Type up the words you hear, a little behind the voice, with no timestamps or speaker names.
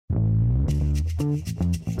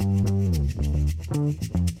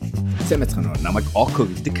Сэмэцхан намайг Око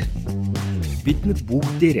гэдэг. Бид нар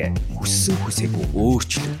бүгдээрээ хүссэн хүсээгүй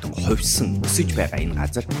өөрчлөгдөн, хувьсан, өсөж байгаа энэ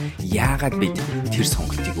газар яагаад бид тэр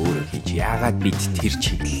сонголтыг өөрөө хийж, яагаад бид тэр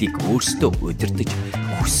чиглэлийг өөрсдөө удирдах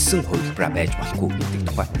хүссэн хувилбараа байж болохгүй гэдэг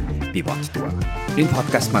тухай би боддог байна. Энэ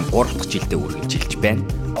подкаст маань 3 дахь жилдээ үргэлжилж байна.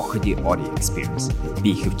 Okody Ori Experience.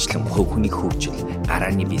 Би хөвчлэн хувь хүний хөгжил,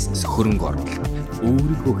 гарааны бизнес, хөрөнгө оруулалт,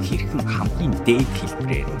 өөрийгөө хэрхэн хамгийн дээд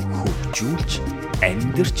хэлбэрээр хөгжүүлж,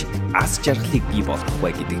 амьдарч, аз жаргалыг бий болгох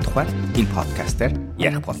вэ гэдэг тухай энэ подкастаар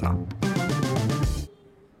ярих болно.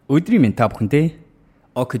 Өдрийн мэнд та бүхэндээ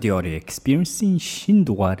Okody Ori Experience-ийн шинэ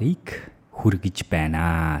дугаарыг хүргэж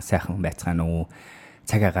байна. Сайхан байцгаана уу?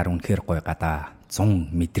 Цаг агаар үнэхээр гоё гадаа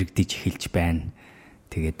 100 мэдрэгдэж эхэлж байна.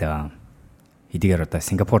 Тэгээд хэдийгээр одоо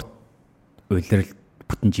Сингапурт улирал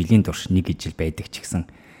бүтэн жилийн турш нэг ижил байдаг ч гэсэн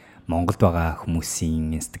Монголд байгаа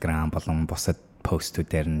хүмүүсийн Instagram болон бусад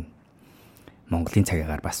постуудаар нь Монголын цаг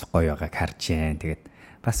агаар бас гоё байгааг харж байна. Тэгээд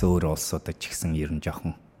бас өөр улсуудад ч гэсэн ер нь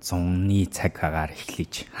жоохон 100-ны цаг агаар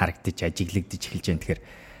эхлэж харагдаж ажиглагдаж эхэлж байна. Тэгэхээр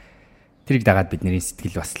тэрийг дагаад бидний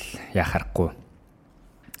сэтгэл бас яхахгүй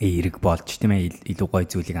эерэг болж тийм ээ, илүү гоё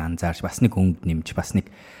зүйлийг анзаарч бас нэг өнгө нэмж, бас нэг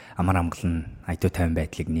амар амгалан айдуу тайван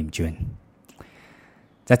байдлыг нэмж байна.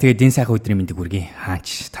 За тэгээд энэ сайхан өдрийн мэндийг хүргэе.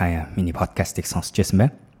 Хаач та миний подкастыг сонсч байсан бай.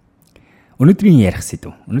 Өнөөдрийн ярих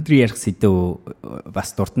сэдв бас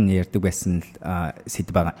дурд нь ярьдаг байсан сэдв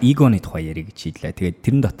байгаа. Эгоны тухай ярих гэж шийдлээ. Тэгээд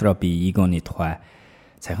тэрэн дотроо би эгоны тухай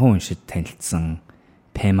сайхан уншид танилцсан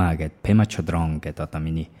Пема Чодрон гэдэг одоо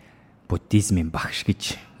миний буддизмын багш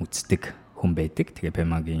гэж үздэг хүн байдаг. Тэгээ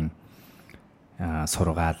Пемагийн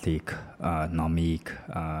сургаалыг, номыг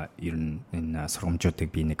ер нь энэ сургамжуудыг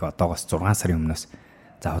би нэг одоогоос 6 сарын өмнөөс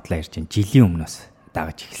заавдлаа ирж жилийн өмнөөс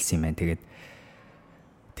дагаж эхэлсэн юм байна.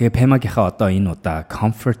 Тэгээ Пемагийнхаа одоо энэ удаа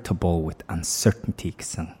Comfortable with Uncertainty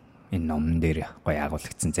гэсэн энэ номон дээр гоё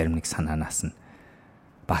агуулгдсан зарим нэг санаанаас нь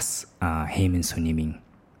бас Хеймэн Сүнимийн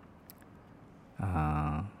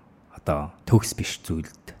одоо төгс биш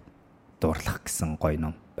зүйлд дуурлах гэсэн гоё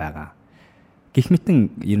ном байгаа. Гэх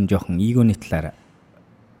мэтэн ер нь жоохон эгоны талаар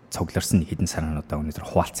цугларсан хэдэн санаануудаа өнөөдөр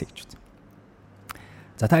хуваалцъя гэж үзье.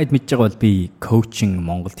 За та хэд мэдж байгаа бол би коучинг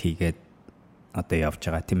Монголд хийгээд одоо явж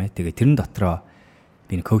байгаа тийм ээ. Тэгээ тэрэн дотроо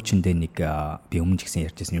би коучиндээ нэг би өмнө ч гэсэн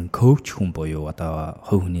ярьжсэн юм коуч хүн буюу одоо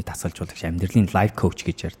хувь хүний дасгалжуулагч, амьдралын лайф коуч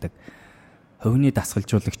гэж ярьдаг. Хувь хүний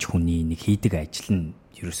дасгалжуулагч хүний нэг хийдэг ажил нь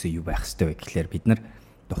ерөөсөө юу байх ёстой вэ гэхлээр бид нар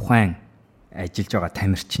тухайн ажиллаж байгаа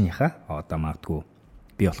тамирчныхаа одоо магадгүй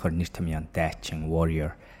би болохоор нэр томьёо дайчин,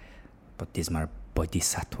 warrior, buddhism,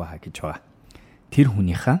 bodhisattva гэж байгаа. Тэр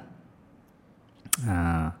хүнийхээ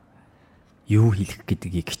юу хэлэх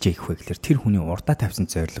гэдгийг хичээх вэ гэхээр тэр хүний урдаа тавьсан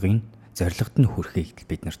зорилгод нь хүрэхийг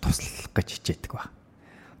бид нэр туслах гэж хичээдэг ба.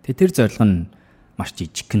 Тэгээ тэр зорилго нь маш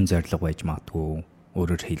жижигхэн зорилго байж магадгүй,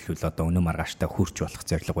 өөрөөр хэлбэл одоо өнөө маргааштай хүрч болох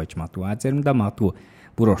зорилго байж магадгүй. Заримдаа магадгүй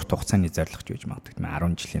бүр урт хугацааны зорилго ч байж магадгүй.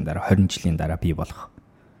 10 жилийн дараа, 20 жилийн дараа бий болох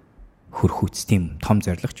хөрхүүц тийм том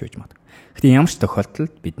зорилго ч байж магадгүй. Гэхдээ ямар ч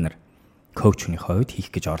тохиолдолд бид нар коуч хүний хувьд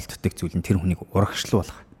хийх гэж оролддог зүйл нь тэр хүнийг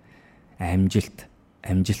урагшлуулах,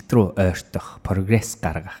 амжилт руу ойртох, прогресс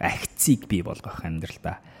гаргах, акцийг бий болгох,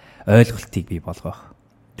 амьдралдаа ойлголтыг бий болгох,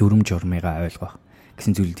 дүрм журмыгаа ойлгох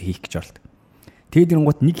гэсэн зүйлүүд хийх гэж оролдог. Тэгээд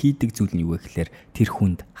ирэнгуут нэг хийдэг зүйл нь юу вэ гэхээр тэр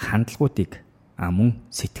хүнд хандлагуудыг мөн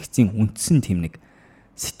сэтгцийн үндсэн тэм нэг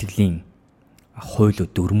сэтгэлийн хуйлуу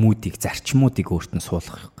дүрмүүдийг, зарчмуудыг өөрт нь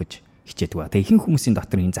суулгах гэж хичээдэг ба. Тэгээ ихэнх хүмүүсийн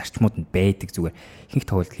дотор энэ зарчмууд нь байдаг, зүгээр ихэнх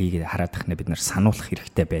тохиолдолд хийгээд хараад тахна бид нар сануулах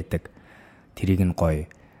хэрэгтэй байдаг. Тэрийг нь гоё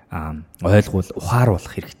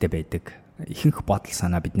ухааруулах хэрэгтэй байдаг. Ихэнх бодол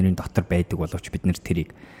санаа бидний дотор байдаг боловч бид нэр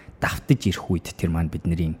тэрийг давтаж ирэх үед тэр маань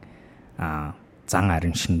бидний зан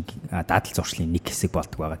арын шин дадал зуршлын нэг хэсэг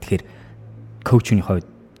болдог байгаа. Тэгэхээр коучны хувьд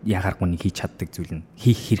ягаргүй нэг хийж чаддаг зүйл нь,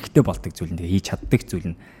 хийх хэрэгтэй болдог зүйл нь, тэгээ хийж чаддаг зүйл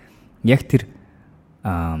нь яг тэр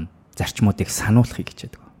зарчмуудыг сануулахыг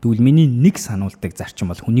хичээдэг. Тэгвэл миний нэг сануулдаг зарчим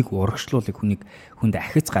бол хүнийг урагшлуулах, хүнд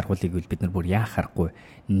ахиц гаргуулыг бид нар бүр яахааргүй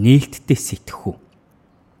нээлттэй сэтгэхүү.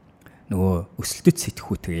 Нөгөө өсөлтөд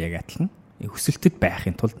сэтгэхүүтэйгээ яг адилхан. Өсөлтөд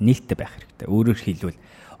байхын тулд нээлттэй байх хэрэгтэй. Өөрөөр хэлбэл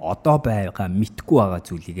одоо байгаа мэдгүй байгаа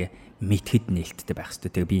зүйлийг мэдхэд нээлттэй байх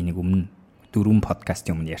хэрэгтэй. Тэгээ би нэг өмнө 4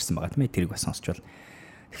 подкастын өмнө ярьсан байгаа тийм ээ. Тэрийг бас сонсч бол.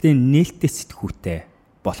 Гэхдээ нээлттэй сэтгүүтэй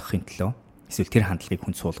болохын төлөө эсвэл тэр хандлагыг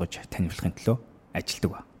хүнд суулгаж таниулахын төлөө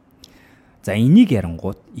ажилдаг ба. За энийг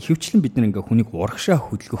ярангууд ихэвчлэн бид нэг хүнийг урагшаа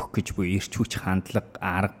хөдөлгөх гэж буюу эрч хүч хандлага,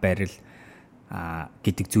 арга барил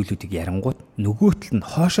гэдэг зүйлүүдийг ярангууд нөгөө талд нь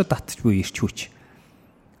хоошоо татж буюу эрч хүч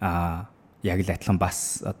яг л адилхан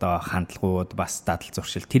бас одоо хандлагууд, бас дадал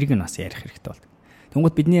зуршил тэрийг нь бас ярих хэрэгтэй болдог.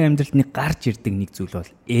 Тэнгууд бидний амьдралд нэг гарч ирдэг нэг зүйл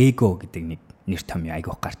бол эго гэдэг нэг нэр томьёо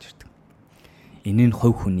айгүйх гарч ирдэг. Энэ нь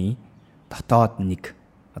хувь хүний дотоод нэг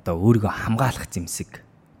одоо өөрийгөө хамгаалах зэмсэг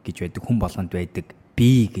гэж байдаг, хүн болгонд байдаг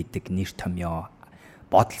би гэдэг нэр томьёо,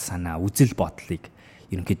 бодол санаа, үзэл бодлыг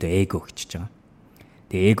ерөнхийдөө эго гэж байгаа.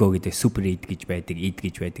 Тэгээ эго гэдэг супер ид гэж байдаг, ид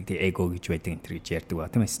гэж байдаг, тэгээ эго гэж байдаг энэ төр гэж ярьдаг ба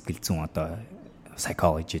тийм ээ, сэтгэл зүйн одоо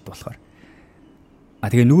psychology-д болохоор.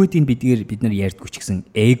 Тэгээ нөгөөдийг бид нар ярьдгүй ч гэсэн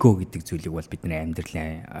эго гэдэг зүйлийг бол бидний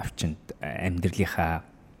амьдралын орчинд амьдралынхаа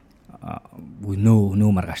өнөө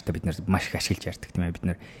маргааштай бид нар маш их ашиглаж ярьдаг тийм ээ. Бид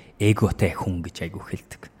нар эготой хүн гэж айгу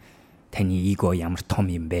хэлдэг. Таны эго ямар том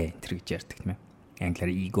юм бэ энэ гэж ярьдаг тийм ээ. Англиар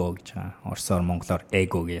эго гэж байгаа. Оросоор монголоор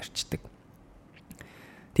эго гэж ярьцдаг.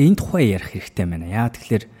 Тэгээ энэ тухай ярих хэрэгтэй байна. Яа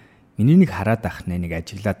тэгэхээр миний нэг хараад ахнаа, нэг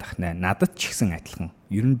ажиглаад ахнаа надад ч ихсэн адилхан.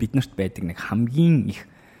 Ер нь биднэрт байдаг нэг хамгийн их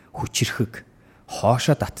хүчрхэг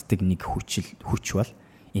хоошоо татдаг нэг хүч бол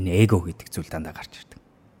энэ эго гэдэг зүйл дандаа гарч ирдэг.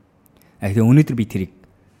 Тэгээ өнөөдөр би тэрийг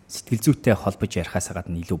сэтгэл зүйтэй холбож ярихаас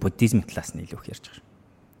гадна илүү буддизмын талаас нь илүү их ярьж байгаа.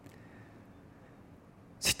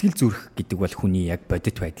 Сэтгэл зүрх гэдэг бол хүний яг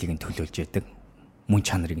бодит байдлыг нь төлөөлж яадаг, мөн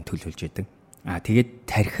чанарыг нь төлөөлж яадаг. Тэгээд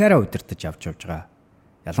тархиараа удирдах авч явж байгаа.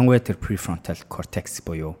 Ялангуяа тэр prefrontal cortex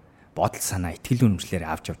буюу бодол санаа, итгэл үнэмшлээр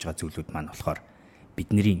авч явж байгаа зүйлүүд маань болохоор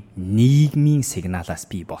бидний нийгмийн сигналаас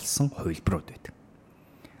бий болсон хувилбарууд байдаг.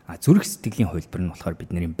 Зүрх сэтгэлийн хувилбар нь болохоор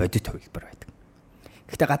бидний бодит хувилбар байдаг.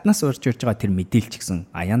 Гэхдээ гаднаас урж ирж байгаа тэр мэдээлэл ч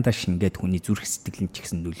гэсэн аяндаа шингээд хүний зүрх сэтгэлийн ч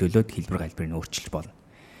гэсэн нөлөөлөд хэлбэр галбарыг өөрчилж болно.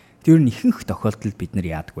 Тэр нь ихэнх тохиолдолд бид нар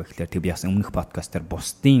яадаг вэ гэхээр тэг би бас өмнөх подкастаар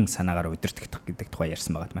бусдын санаагаар удирдах гэдэг тухай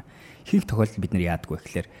ярьсан байгаа юм. Ихэнх тохиолдолд бид нар яадаг вэ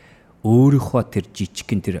гэхээр өөрийнхөө тэр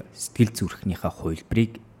жижигхэн тэр сэтгэл зүрхнийхээ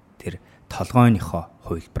хувилбарыг тэр толгойнхоо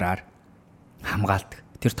хувилбараар хамгаалдаг.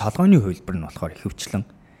 Тэр толгойн хувилбар нь болохоор ихэвчлэн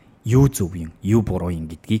юу зөв юм, юу буруу юм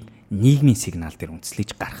гэдгийг нийгмийн сигнал дээр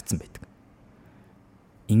үндэслэж гаргацсан байдаг.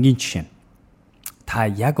 Энгийн жишээ нь та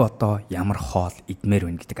яг одоо ямар хоол идмээр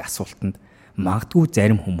байна гэдэг асуултанд магадгүй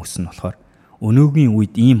зарим хүмүүс нь болохоор өнөөгийн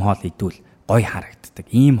үед ийм хоол идвэл гоё харагддаг.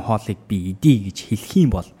 Ийм хоолыг би идье гэж хэлэх юм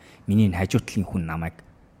бол миний хажуутлын хүн намайг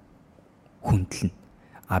хүндлэнэ.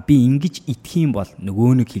 Би ингэж идэх юм бол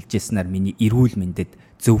нөгөө нэг хэлжсэнээр миний эрүүл мэндэд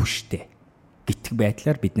зөв штэ гэх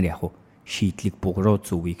байдлаар бид нар яг шийдлийг бугруу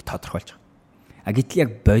зөвийг тодорхойлж байгаа. Гэтэл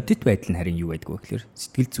яг бодит байдал нь харин юу байдг вэ гэхээр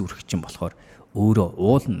сэтгэл зүрхчин болохоор өөрөө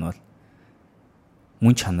уул нь бол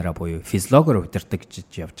мөн чанараа буюу физиологоор удирдаг гэж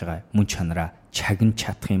явж байгаа мөн чанараа чагнаж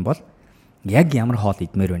чадах юм бол яг ямар хоол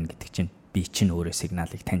идмээр байна гэдэг чинь би чинь өөрөө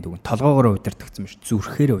сигналыг танд өгөн толгоогоор удирдахсан биш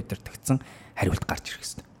зүрхээр удирдахсан хариулт гарч ирэх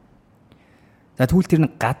ёстой. За тэгвэл тэр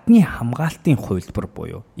нь гадны хамгаалтын хувилбар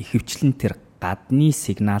буюу ихэвчлэн тэр гадны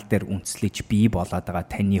сигнал дээр үндэслэж бий болоод байгаа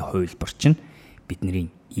таны хувилбар чинь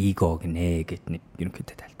бидний эго гинэ гэдэг нэг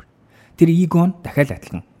ерөнхийдөө тайлбар. Тэр эго нь дахиад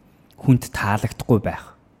адилхан хүнд таалагдахгүй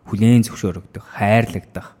байх, хүлээн зөвшөөрөгдөх,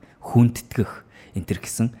 хайрлагдах, хүндэтгэх энэ төр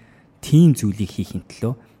гэсэн тийм зүйлийг хийхин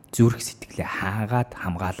төлөө зүрх сэтгэлээ хаагаад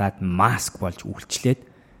хамгаалаад маск болж үйлчлээд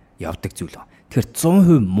явдаг зүйл ба. Тэгэхээр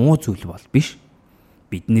 100% муу зүйл бол биш.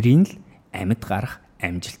 Бидний л амьд гарах,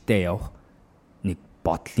 амжилттай явах нэг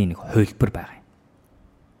бодлын нэг хувилбар байгаа юм.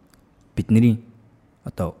 Бидний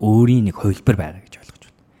одоо өөрийн нэг хувилбар байгаа гэж ойлгож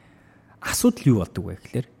байна. Асуудал юу болдог вэ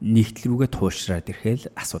гэхээр нэгдэл рүүгээ туушраад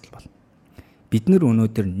ирэхэл асуудал болно. Бид нар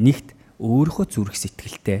өнөөдөр нэгт өөрийнхөө зүрх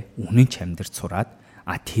сэтгэлтэй үнэн ч амьдрч сураад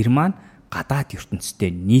тэр маань гадаад ертөнцтэй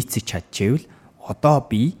нийцэж чадчихвэл одоо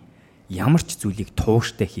би ямар ч зүйлийг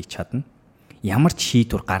тууштай хийж чадна. Ямар ч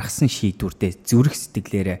шийдвэр гаргасан шийдвэртэй зүрх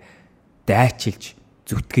сэтгэлээрээ дайчилж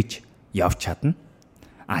зүтгэж явж чадна.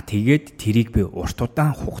 Тэгээд тэрийг би урт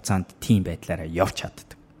удаан хугацаанд тийм байдлаараа явж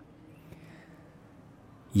чаддаг.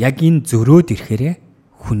 Яг энэ зөрөөд ирэхээрээ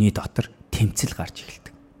хүний дотор тэмцэл гарч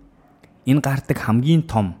эхэлдэг. Энэ гардаг хамгийн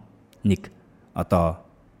том нэг одоо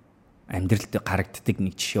амьдралд гарагддаг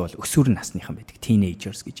нэг жишээ бол өсвөр насныхан байдаг.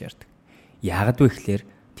 Teenagers гэж ярьдаг. Яагад вэ гэхээр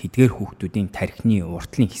тэдгээр хүүхдүүдийн тархины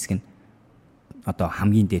уртлын хэсэг нь одоо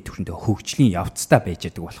хамгийн дээд түвшиндээ хөгжлийн явцдаа байж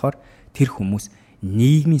байгаа болохоор тэр хүмүүс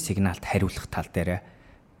нийгмийн сигналд хариулах тал дээр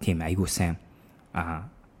тийм айгуу сайн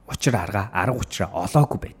арга учраа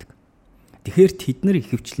олоогүй байдаг. Тэгэхээр тэд нар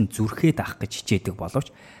ихэвчлэн зүрхээд авах гэж хичээдэг боловч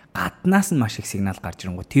гаднаас нь маш их сигнал гарч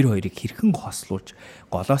ирэнгүүт тэр хоёрыг хэрхэн хослуулж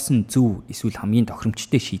голоос нь зөв эсвэл хамгийн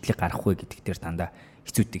тохиромжтой шийдлийг гаргах вэ гэдэг дээр дандаа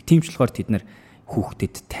хэцүүдэг. Тийм ч болохоор тэд нар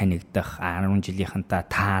хүүхдэд танигдах, 10 жилийнхантаа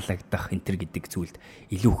таалагдах энтер гэдэг зүйлд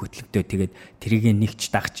илүү хөтлөгдөө. Тэгээд тэрийг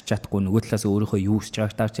нэгч дагч чадахгүй нөгөө талаас өөрийнхөө юу хийж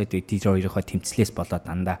байгааг дагч чаддаг. Тэр хоёрынхоо тэмцлээс болоод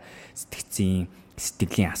дандаа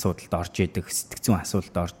сэтгэлийн асуудалд орж идэг, сэтгцэн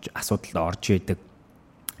асуудалд орж идэг.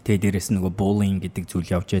 Тэгээд дээрэс нөгөө bullying гэдэг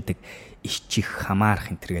зүйл явж идэг, иччих,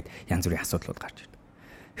 хамаарах энтергээд янз бүрийн асуудлууд гарч ирдэг.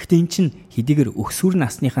 Гэхдээ эн чинь хэдийгээр өсвөр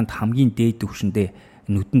насныханд хамгийн дээд түвшиндээ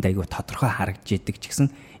нүдэнд аягүй тодорхой харагдж идэг ч гэсэн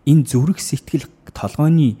энэ зүрх сэтгэл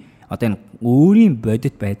толгойн одоо энэ өөрийн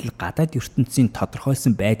бодит байдал гадаад ертөнцийн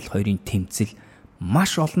тодорхойлсон байдал хоёрын тэмцэл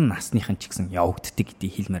маш олон насныхан ч гэсэн явагддаг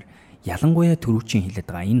гэдгийг хэлмээр ялангуяа түрүүчийн хэлээд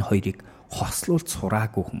байгаа энэ хоёрыг хослуулж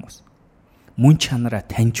сураагүй хүмүүс, мөн чанараа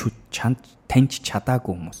таньж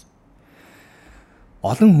чадаагүй хүмүүс.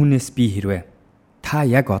 Олон хүнээс би хэрвээ та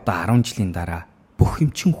яг одоо 10 жилийн дараа бүх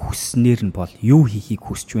юм чин хүсснээр нь бол юу хийхийг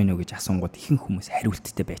хүсэж байна вэ гэж асуунгууд ихэнх хүмүүс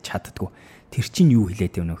хариулттай байж чаддгүй. Тэр чинь юу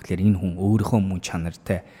хэлээд байна вэ гэхээр энэ хүн өөрийнхөө мөн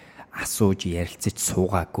чанартай асууж ярилцаж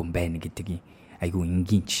суугаагүй юм байна гэдэг айгүй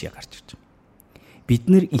энгийн жишээ гарч ирж байна. Бид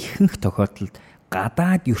нэр ихэнх тохиолдолд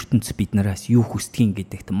гадаад ертөнц биднээс юу хүсдгийг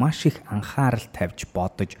гэдэгт маш их анхаарал тавьж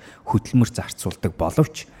бодож хөдөлмөр зарцуулдаг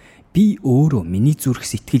боловч би өөрөө миний зүрх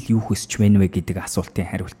сэтгэл юу хүсэж байна вэ гэдэг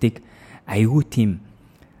асуултын хариултыг айгүй тийм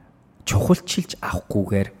чухалчилж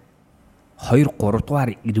авахгүйгээр 2-3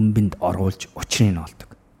 дугаар ирэмбэнд оруулж учрыг нь олдог.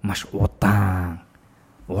 Маш удаан,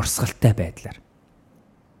 урсгалтай байдлаар.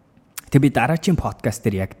 Тэгээ би дараагийн подкаст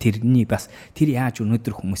дээр яг тэр яаж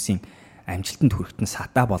өнөөдөр хүмүүсийн амжилтанд хүрэхэд нь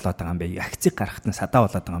садаа болоод байгаа юм бэ? Акцийг гаргахад нь садаа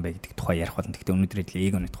болоод байгаа юм бэ гэдэг тухай ярих болно. Гэхдээ өнөөдөр л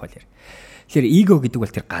эгоны тухай ярь. Тэгэхээр эго гэдэг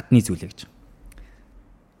бол тэр гадны зүйл гэж.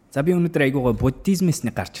 За би өнөөдөр айгуугой буддизмээс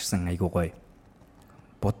нэг гарч ирсэн айгуугой.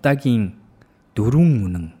 Буддагийн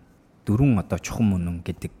дөрвөн одоо чухам үнэн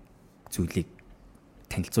гэдэг зүйлийг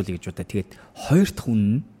танилцуулъя гэж удаа. Тэгээд хоёр дахь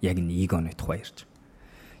үнэн нь яг энэ эгоны тухай ярьж.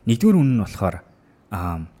 Нэгдүгээр үнэн нь болохоор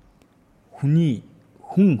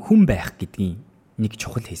хүн байх гэдгийн нэг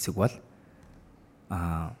чухал хэсэг бол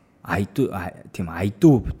айдуу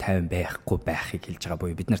тайван байхгүй байхыг хэлж байгаа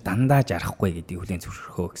буюу бид нар дандаа жарахгүй гэдгийг хүлээн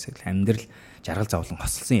зөвшөөрөхөө гэсэн. Амьдрал жаргал зовлон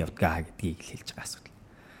хосолсон явдгаа гэдгийг хэлж байгаа асуудал.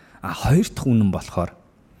 Хоёр дахь үнэн болохоор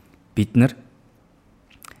бид нар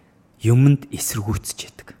юмд эсэргүүцэж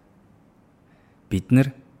яадаг. Бид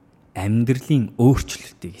нар амьдралын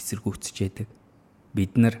өөрчлөлтийг эсэргүүцэж яадаг.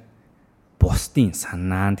 Бид нар бусдын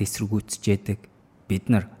санаанд эсэргүүцэж яадаг. Бид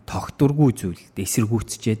нар тогтургүй зүйлд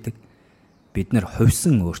эсэргүүцэж яадаг. Бид нар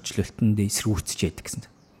хувьсан өөрчлөлтөнд эсэргүүцэж яадаг гэсэн.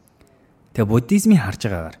 Тэгээ буддизмын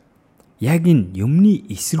харж байгаагаар яг энэ юмны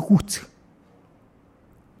эсэргүүцэх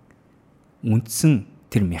үндсэн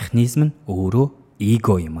тэр механизм нь өөрөө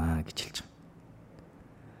эго юм аа гэж хэлж байгаа.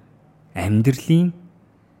 Амьдралын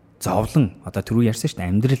зовлон одоо түрүү ярьсан шүү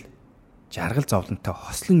дээ, амьдрал жаргал зовлонтой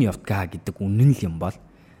хослон явдгаа гэдэг үнэн л юм бол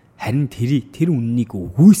харин тэр үннийг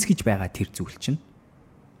үгүйсгэж байгаа тэр зүйл чинь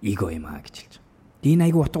эго юм аа гэж хэлж байгаа. Энэ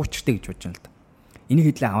айгүй утга учиртай гэж бодож байна л да. Энийг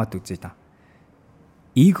хэдлээ аваад үзье да.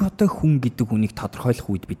 Эготой хүн гэдэг хүнийг тодорхойлох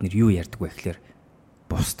үед бид нар юу ярьдаг вэ гэхээр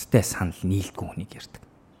бусдтай санал нийлдэггүй хүнийг ярьдаг.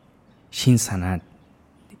 Шин санаа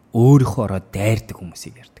өөрийнхөө ороод дайрдаг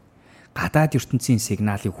хүмүүсийг ярьдаг. Гадаад ертөнцийн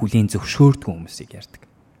сигналыг хүлээн зөвшөөрдөг хүмүүсийг ярьдаг.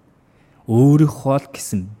 Өөрийнхөө л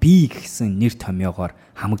гэсэн би гэсэн нэр томьёогоор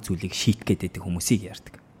хамаг зүйлийг шийтгээд байдаг хүмүүсийг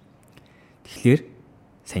ярьдаг. Тэгэхээр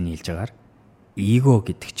сайн хэлж байгаагаар эго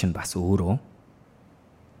гэдэг чинь бас өөрөө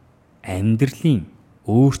амьдралын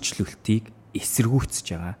өөрчлөлтийг эсэргүүцэж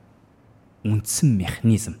байгаа үндсэн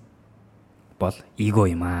механизм бол эго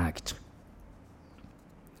юм аа гэж.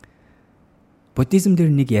 Буддизм дээр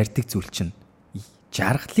нэг ярьдаг зүйл чинь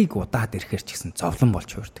жаргалыг удаад ирэхээр ч гэсэн зовлон болж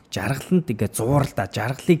хуурдаг. Жаргаланд ингээд зууралдаа,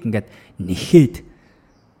 жаргалыг ингээд нэхээд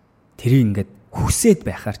тэрийг ингээд хүсээд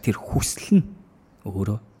байхаар тэр хүсэл нь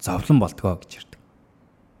өөрөө зовлон болдгоо гэж ярьдаг.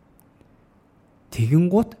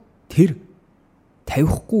 Тэгэнгუთ тэр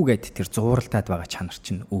тавихгүйгээд тэр зууралтаад байгаа чанар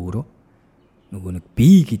чинь өөрөө нөгөө нэг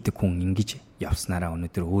би гэдэг хүн ингэж явснараа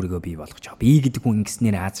өнөөдөр өөрийгөө бий болгож байгаа. Би гэдэг хүн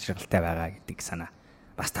ингэснээр аз жаргалтай байгаа гэдэг санаа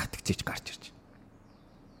бас тавтагчиж гарч ирж байна.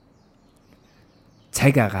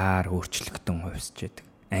 Цаг агаар өөрчлөгдөн хувьсж байдаг.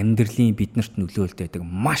 Амьдралын биднэрт нөлөөлдөг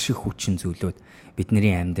маш их хүчин зүйлүүд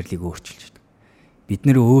бидний амьдралыг өөрчилж байдаг. Бид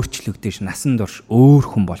нэр өөрчлөгдөж насан турш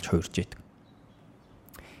өөр хүн болж хуурж байдаг.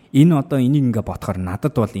 Энэ одоо энийг ингээ бодохоор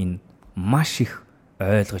надад бол энэ маш их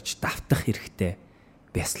ойлгож давтах хэрэгтэй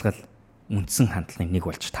бясалгал үндсэн хандлагын нэг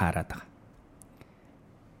болж таарад байгаа.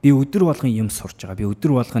 Би өдөр болгон юм сурж байгаа. Би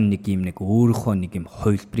өдөр болгон нэг өөрийнхөө нэг юм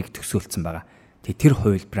хувилбарыг төсөөлсөн байгаа. Тэр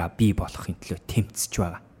хувилбараа бий болохын төлөө тэмцэж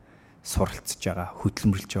байгаа. Суралцж байгаа,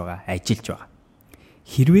 хөдөлмөрлж байгаа, ажиллаж байгаа.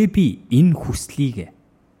 Хэрвээ би энэ хүслийг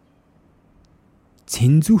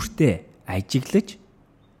цензүүртэй ажиглаж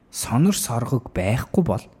сонор соргог байхгүй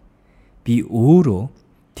бол би өөрөө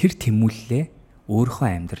тэр тэмүүллээ өөрийнхөө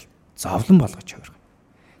амьдрал зовлон болгож хувирах.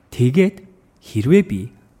 Тэгээд хэрвээ би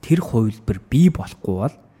тэр хувилбар бий болохгүй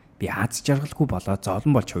бол би аз жаргалгүй болоод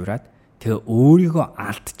зовлон болж хувираад тэгээ өөрийгөө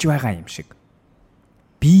алдж байгаа юм шиг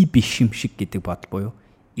би биш юм шиг гэдэг бодол буюу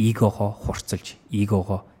эгогоо хурцлж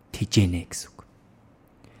эгогоо тэжээнэ гэсэн үг.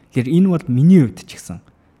 Тэгэхээр энэ бол миний хувьд ч гэсэн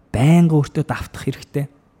байнга өөртөө давтах хэрэгтэй.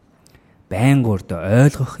 Байнга өөртөө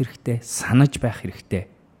ойлгох хэрэгтэй, санаж байх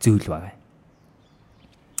хэрэгтэй зүйл байна.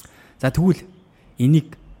 За тэгвэл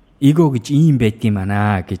энийг эго гэж ийм байдгийм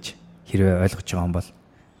байна гэж хэрвээ ойлгож байгаа юм бол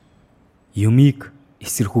юмыг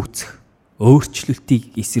эсэргүүцэх,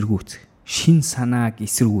 өөрчлөлтийг эсэргүүцэх, шин санааг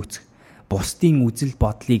эсэргүүцэх, бусдын үзэл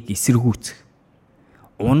бодлыг эсэргүүцэх,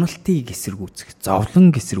 уналтыг эсэргүүцэх, зовлон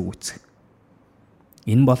эсэргүүцэх.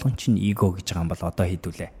 Энэ болгон чинь эго гэж байгаа юм бол одоо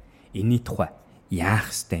хэдүүлээ. Энийний тухай яах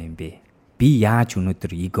ёстой юм бэ? Би яаж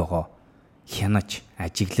өнөөдөр эгогоо хянаж,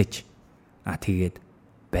 ажиглаж тэгээд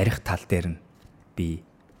барих тал дээр нь би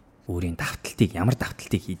өөрийн давталтыг ямар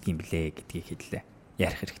давталтыг хийдэг юм блэ гэдгийг хэллээ.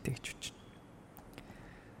 Ярих хэрэгтэй гэж бодож байна.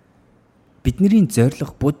 Бидний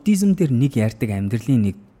зорилго буддизм дээр нэг ярьдаг амьдралын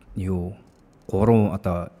нэг 3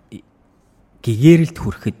 одоо гэгээрэлд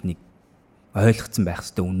хүрэхэд нэг ойлгоцсон байх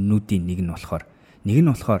хэвээр үннүүдийн нэг нь болохоор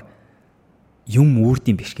юм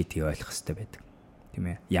үрдийн биш гэдгийг ойлгох хэвээр байдаг. Тийм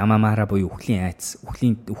ээ. Ямамара буюу үхлийн айц,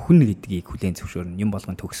 үхэн гэдгийг хүлээн зөвшөөрнө. Юм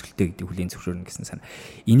болгон төгсгөлтэй гэдгийг хүлээн зөвшөөрнө гэсэн санаа.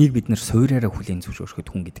 Энийг бид нэр суураараа хүлээн зөвшөөрөхөд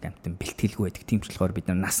хүн гэдэг амьтан бэлтгэлгүй байдаг. Тийм ч болохоор бид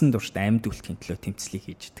нар насан туршдаа амьд үлдэхийн төлөө тэмцлийг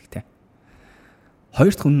хийж идэг, тийм.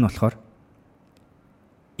 Хоёр дахь хүн нь болохоор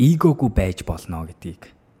эгогүй байж болно гэдгийг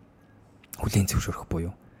хүлээн зөвшөөрөх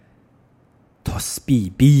буюу тус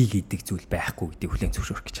би гэдэг зүйл байхгүй гэдгийг хүлээн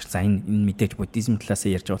зөвшөөрөх гэж байна. За энэ мэдээж буддизм талаас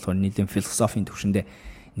ярьж байгаа болохоор нэлийн философийн төвшөндөө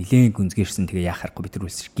нэлээд гүнзгийрсэн тэгээ яах харахгүй бид нар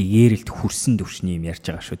үсэр гэгээрэлд хүрсэн төвшний юм ярьж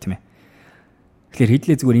байгаа шүү, тийм ээ. Тэгэхээр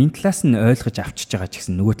хэдлээ зүгээр энэ талаас нь ойлгож авчиж байгаа ч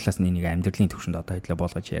гэсэн нөгөө талаас нь энийг амьдралын төвшөнд одоо хэдлээ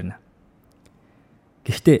болгож ярина.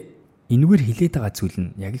 Гэхдээ энэгээр хилээд байгаа зүйл нь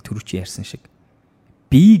яг л түрүүч ярьсан шиг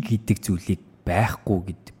би гэдэг зүйлийг байхгүй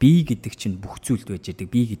гэд. Би гэдэг чинь бүх зүйлд байж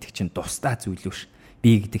байгаа. Би гэдэг чинь тусдаа зүйл биш.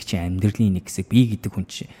 Би гэдэг чинь амьдралын нэг хэсэг. Би гэдэг хүн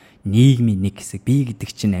чинь нийгмийн нэг хэсэг. Би гэдэг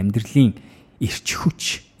чинь амьдралын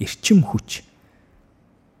эрчим хүч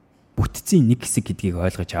бүтцийн нэг хэсэг гэдгийг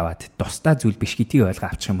ойлгож аваад тусдаа зүйл биш гэдгийг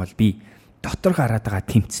ойлгож авчих юм бол би дотор гараад байгаа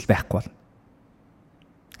тэмцэл байхгүй болно.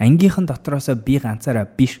 Ангийнхан дотроосоо би ганцаараа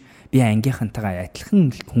биш, би ангийнхантайгаа адилхан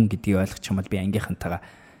хүн гэдгийг ойлгох юм бол би ангийнхантайгаа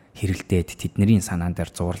хэрэлдээд тэдний санаан дээр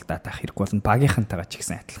зууралдаад байх хэрэг болно. Багийнхантайгаа ч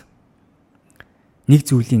гэсэн адилхан. Нэг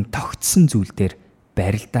зүйлийн тогтсон зүйл дээр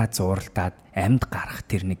барилдаад зууралдаад амьд гарах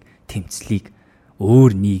тэр нэг тэмцлийг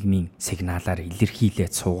өөр нийгмийн сигналаар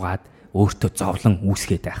илэрхийлээд суугаад өөртөө зовлон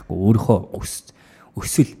үүсгээд байхгүй. Өөрийнхөө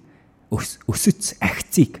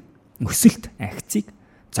өсөлт акцийг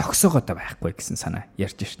зогсоогоод байхгүй гэсэн санаа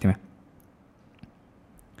ярьж ш, тийм ээ.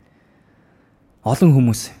 Олон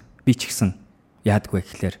хүмүүс би ч гэсэн яадаггүй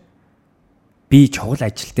гэхлээр би чухал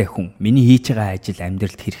ажилтай хүн. Миний хийж байгаа ажил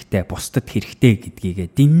амьдралд хэрэгтэй, бусдад хэрэгтэй гэдгийгээ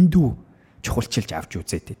дэндүү чухалчилж авч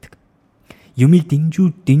үзээд байдаг. Юмыг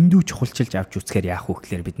дэндүү чухалчилж авч үзэхээр яах вэ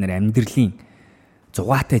гэхээр бид нар амьдралын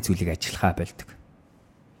зугаатай зүйлийг ажиллахаа болдог.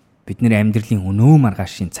 Бид нар амьдралын өнөө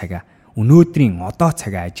маргаашийн цагаа, өнөөдрийн одоо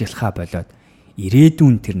цагаа ажиллахаа болоод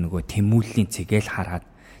ирээдүйн тэр нөгөө тэмүүллийн цэгээл хараад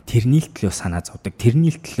тэрний төлөө санаа зовдөг.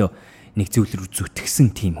 Тэрний төлөө нэг зүйл рүү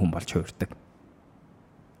зүтгэсэн тийм хүн болж хувирдаг.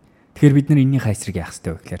 Тэгэхээр бид нар энэний хайсрыг яах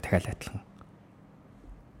ёстой вэ гэхээр дахиад адилхан.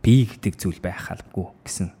 Би гэдэг зүйл байх албагүй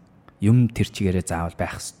гэсэн юм тэр чигээрээ заавал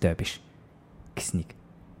байх ёстой биш гэснийг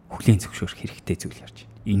хүлээн зөвшөөрөх хэрэгтэй зүйл ярьж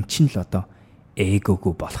байна. Эн чинь л одоо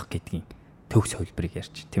эгогүй болох гэдгийн төгс хөлбөрийг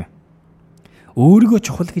ярьж байна, тийм ээ. Өөрийгөө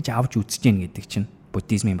чухал гэж авч үзэж гин гэдэг чинь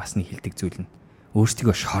буддизмын бас нэг хэлдэг зүйл нь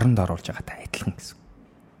өөрсдийгөө шоронд оруулж байгаатай адилхан гэсэн.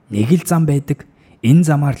 Нэг л зам байдаг. Энэ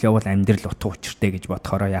замаар л явал амьдрал утга учиртай гэж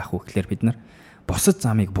бодохороо яах вэ гэхээр бид нар бусад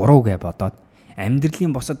замыг буруу гэж бодоод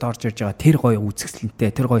амьдралын бусад орж ирж байгаа тэр гоё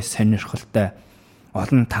үзэсгэлэнтэй, тэр гоё сонирхолтой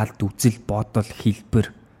олон талд үзэл, бодол,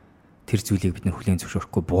 хэлбэр тэр зүйлийг бид нар хүлээн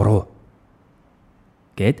зөвшөөрөхгүй буруу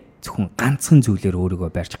гэд зөвхөн ганцхан зүйлээр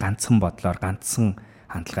өөрийгөө барьж ганцхан бодлоор ганцхан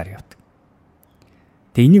хандлагаар явдаг.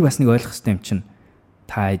 Тэгээ энийг бас нэг ойлгох хэрэгтэй юм чинь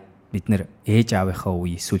та бид нар ээж аавынхаа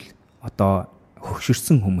үе эсвэл одоо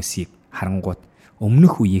хөгшөрсөн хүмүүсийг харангууд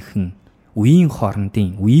өмнөх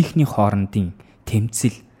үеийнхний хоорондын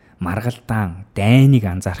тэмцэл, маргалдаан, дайныг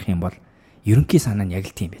анзаарах юм бол ерөнхий санаа нь яг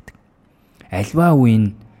л тийм байдаг. Альва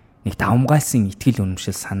үеийн нэг давмгайлсан итгэл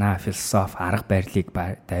үнэмшил, санаа, философи, арга барилыг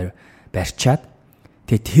барьчаад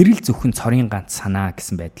тэгээ тэр л зөвхөн цорын ганц санаа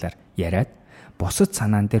гэсэн байдлаар яриад бусад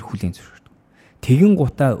санаан дээр хүлээн зөвшөөрдөг. Тэгин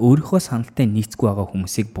гутаа өөрийнхөө саналтай нийцгүй байгаа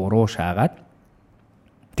хүмүүсийг буруу шаагаад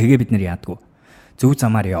тэгээ бид нар яадгүй зөв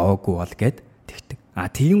замаар яваагүй бол гэд тэгдэг.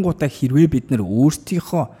 Тэгин гутаа хэрвээ бид нар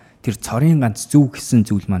өөрсдийнхөө тэр цорын ганц зөв гэсэн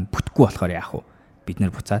зүйл маань бүтэхгүй болохоор яах вэ? Бид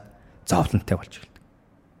нар буцаад зовлонтой болж эхэлдэг.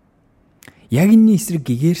 Яг энэний эсрэг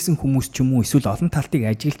гэгээрсэн хүмүүс ч юм уу эсвэл олон талтыг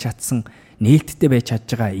ажиглаж чадсан нээлттэй байж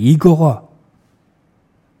чадж байгаа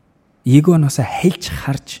эгоноос хайлж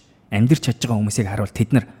харж Амьдрч чадж байгаа хүмүүсийг харуул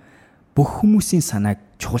тэд нар бүх хүмүүсийн санааг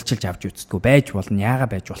чухалчилж авч үзтгүү байж болно, яага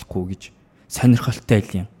байж болохгүй гэж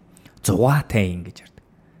сонирхолтой юм. Зугаатай юм гэж ярьдаг.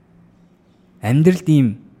 Амьдралд ийм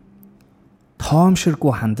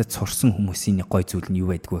тоомширгүй хандаж сурсан хүмүүсийн гой зүйл нь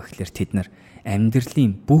юу байдгүй гэхээр тэд нар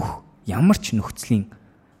амьдралын бүх ямар ч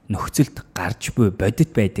нөхцөлд гарч буй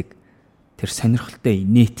бодит байдаг тэр сонирхолтой,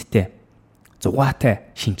 инээдтэй, зугаатай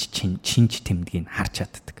шинж тэмдгийг харж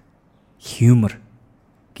чаддаг. Humor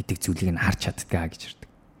гэдэг зүйлийг нь харж чаддаг гэж ярьдаг.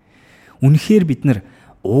 Үнэхээр бид нар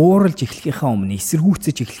ууралж эхлэхийнхаа өмнө,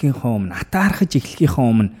 эсэргүүцэж эхлэхийнхаа өмнө, атаархаж эхлэхийнхаа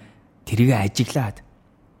өмнө тэрийг ажиглаад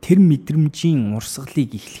тэр мэдрэмжийн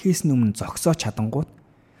урсгалыг эхлэхээс өмнө зогсоож чадангууд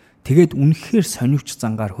тэгээд үнэхээр сониуч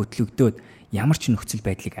зангаар хөтлөгдөөд ямар ч нөхцөл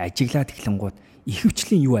байдлыг ажиглаад эхлэнгууд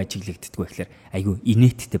ихэвчлэн юу ажиглагддаг вэ гэхээр айгүй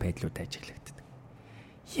инээдтэй байдлууд ажиглагддаг.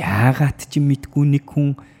 Яагаад ч мэдгүй нэг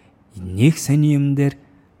хүн нэг сони юм дээр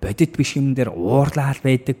бодит биш юм дээр уурлаад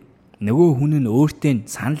байдаг. Нөгөө хүн нь өөртөө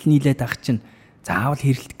санал нийлээд ах чинь заавал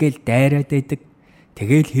хэрэлдэгээл дайраад байдаг.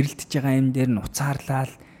 Тэгээл хэрэлдэж байгаа юм дээр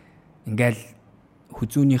нуцаарлал ингээл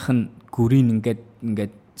хүзүүнийх нь гүрийн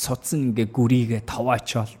ингээд судсан ингээ гүрийгээ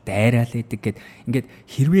товоочоол дайраал байдаг гэд ингээд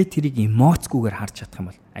хэрвээ тэрийг эмоцгүйгээр харж чадах юм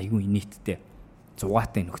бол айгүй инээдтэй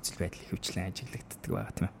зугаатай нөхцөл байдал ихэвчлэн ажиглагддаг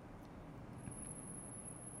байгаа тийм ээ.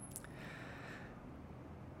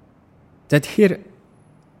 За тэгэхээр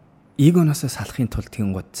эгоноос салахын тулд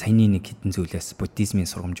тэнгууд саяны нэг хідэн зүйлээс буддизмын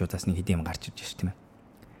сургамжуудаас нэг хэдийн юм гарч ирж байна тийм ээ.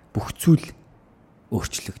 Бүх зүйл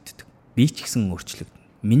өөрчлөгддөг. Би ч гэсэн өөрчлөгдөнө.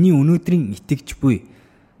 Миний өнөөдрийн итгэж буй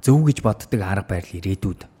зөв гэж боддог арга барил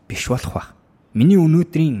ирээдүйд биш болох байх. Миний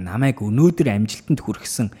өнөөдрийн намайг өнөөдөр амжилтанд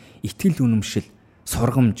хүргэсэн итгэл үнэмшил,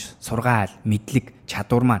 сургамж, сургаал, мэдлэг,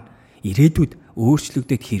 чадвар маань ирээдүйд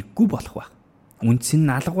өөрчлөгдөд хэрэггүй болох байх. Үндс нь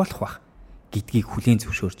алга болох байх гэдгийг хүлээн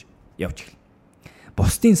зөвшөөрж явж эхэлнэ.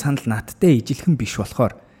 Бусдын санал надтай ижилхэн биш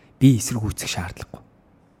болохоор би эсэргүүцэх шаардлагагүй.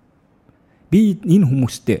 Би энэ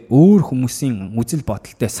хүмүүстэй өөр хүмүүсийн үзэл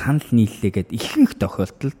бодолтой санал нийллээгээд ихэнх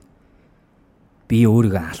тохиолдолд би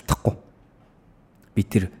өөрийгөө алдахгүй. Би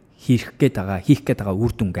тэр хийх гээд байгаа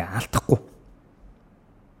үр дүнгээ алдахгүй.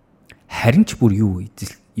 Харин ч бүр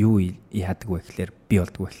юу яадаг вэ гэхээр би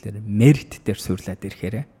болдгоо гэхээр мерит дээр суурлаад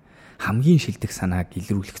ирэхээр хамгийн шилдэг санааг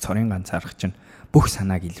илрүүлэх цорын ганц арга чинь бүх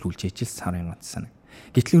санааг илрүүлж ижил цорын ганц санаа.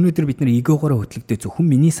 Гэтэл өнөөдөр бид нар эгогоороо хөтлөгдөө зөвхөн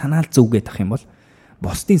миний санаал зөв гэдэг ах юм бол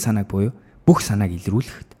бусдын санааг буюу бүх санааг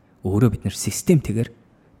илрүүлэхэд өөрөө бид нар системтэйгээр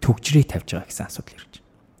төгжрээ тавьж байгаа гэсэн асуудал ирж байна.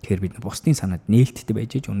 Тэгэхээр бид нар бусдын санаанд нээлттэй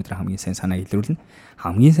байж өнөөдөр хамгийн сайн санааг илрүүлнэ.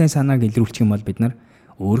 Хамгийн сайн санааг илрүүлчих юм бол бид нар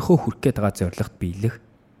өөрийнхөө хүрэх гээд байгаа зорилгот биелэх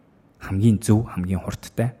хамгийн зөв, хамгийн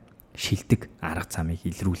хурдтай шилдэг арга замыг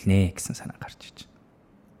илрүүлнэ гэсэн санаа гарч иж байна.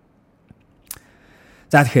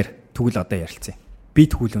 За тэгэхээр тэгвэл одоо ярилцъя. Би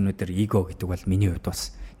тэгвэл өнөөдөр эго гэдэг бол миний хувьд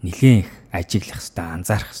бас нэлээд их ажиглах ёстой,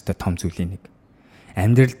 анзаарах ёстой том зүйлийн нэг.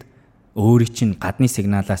 Амьдралд өөрийн чинь гадны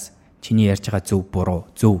сигналаас чиний ярьж байгаа зөв буруу,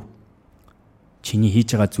 зөв чиний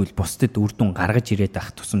хийж байгаа зүйл бусдад үр дүн гаргаж ирээд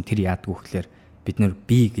ах тусам тэр яадгүй гэхээр бид нар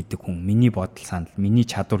би гэдэг хүн, миний бодол санал, миний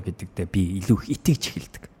чадвар гэдэгтээ би илүү их итгэж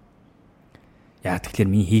эхэлдэг. Яа тэгэхээр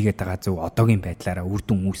миний хийгээд байгаа зөв одоогийн байдлаараа үр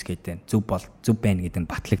дүн үүсгээд байна. Зөв байна гэдэг нь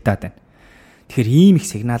батлагдаад байна. Тэгэхээр ийм их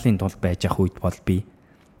сигналын тулд байж ах үед бол би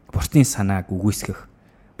бусдын санааг үгүйсгэх,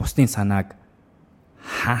 бусдын санааг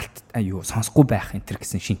сонсохгүй байх энэ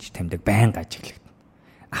гэсэн шинж тамдаг байнга ажиглагдана.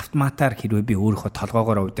 Автоматар хэрвээ би өөрийнхөө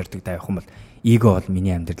толгоогоор удирдаг таах юм бол эго бол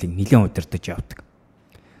миний амьдралыг нэлээд удирдах явдаг.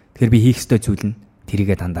 Тэгэхээр би хийх ёстой зүйл нь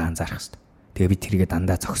тэрийгэ дандаа анзаарах ёстой. Тэгээ би тэрийгэ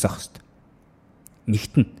дандаа зогсоох ёстой.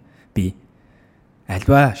 Нэгт нь би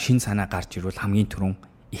альва шин санаа гарч ирвэл хамгийн түрүүн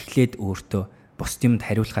эхлээд өөртөө бус юмд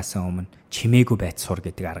хариулахаас өмнө чимээгүй байц сур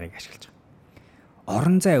гэдэг аргыг ашиглаж байгаа.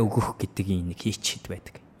 Орон зай өгөх гэдэг нэг хийчихэд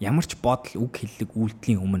байдаг. Ямар ч бодол, үг хэллэг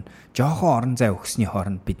үйлдэлийн өмнө жоохон орон зай өгсөний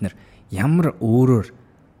хооронд бид нар ямар өөрөөр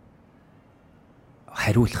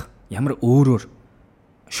хариулах, ямар өөрөөр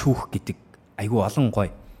шүүх гэдэг айгүй олон гой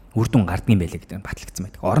үр дүн гардгийн байлаа гэдэг нь батлагдсан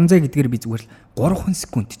байдаг. Орон зай гэдгээр би зүгээр л 3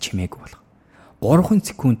 секунд чимээгүй болох. 3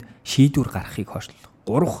 секунд шийдвэр гаргахыг хойшлуулах.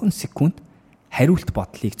 3 секунд хариулт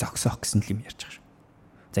бодлыг зогсоох гэсэн юм ярьж байгаа шүү.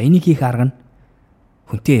 За энийг хийх арга нь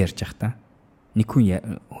хүнтэй ярьж явах та. Нэг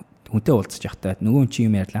хүн хүнтэй уулзаж явахдаа нөгөө хүн чи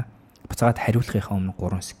юм ярьлаа. Буцаад хариулахынхаа өмнө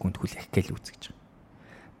 3 секунд хүлээх гээл үзэж байгаа.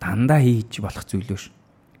 Дандаа хийж болох зүйл биш.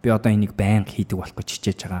 Би одоо энийг байнга хийдэг болох гэж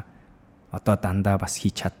хичээж байгаа. Одоо дандаа бас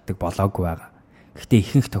хийж чаддаг болоогүй байгаа. Гэхдээ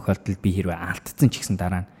ихэнх тохиолдолд би хэрвээ алдсан ч гэсэн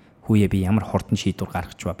дараа нь хүүе би ямар хурдан шийдвэр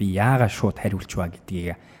гаргаж ба би яагаад шууд хариулж ба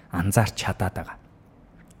гэдгийг анзаарч чадаад байгаа.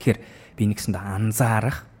 Тэгэхээр би нэгсэндээ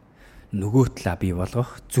анзаарах, нөгөө талаа бий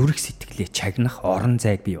болгох, зүрх сэтгэлээ чагнах, орон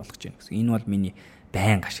зайг бий болгож байна гэсэн. Энэ бол миний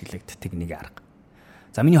байнга ашиглагддаг нэг арга.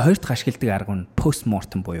 За миний хоёр дахь ашигладаг арга нь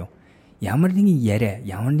постмортем буюу ямар нэгэн яриа,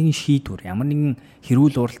 ямар нэгэн шийдвэр, ямар нэгэн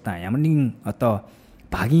хэрүүл уралдаан, ямар нэгэн одоо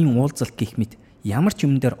багийн уулзалт гэх мэт ямар ч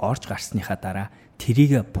юм дээр орж гарсныхаа дараа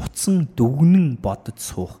тэрийг буцсан дүгнэн бодож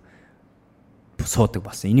суудаг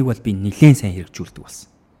болсон. Энийг бол би нэлээд сайн хэрэгжүүлдэг болсон.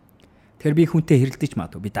 Тэгэхээр би хүнтэй хэрэлдэж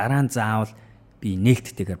магадгүй. Би дараа нь заавал би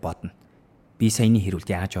нээлттэйгээр бодно. Би саяны хэрүүлд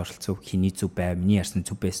яаж оролцов, хиний зүв байв, миний ярьсан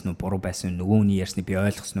зүв байсан уу, буруу байсан уу, нөгөөний ярьсныг би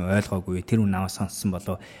ойлгосон уу, ойлгоогүй, тэр хүн аваа сонссон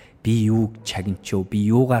болов би юуг чагнчив, би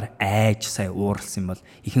юугаар айж сая ууралсан бол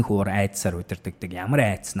ихэнх уур айдсаар удирддаг. Ямар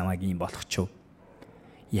айдс намайг ийм болгочихв?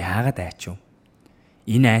 Яагаад айчив?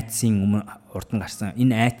 Энэ айдсын урд нь гарсан,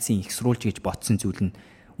 энэ айдсын ихсруулж гэж ботсон зүйл нь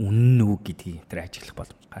үнэн үү гэдгийг тэр ажиглах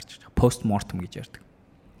боломж гарч ирж байгаа. Постмортом гэж ярьдаг.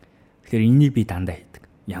 Тэгэхээр энийг би дандаа хийдэг.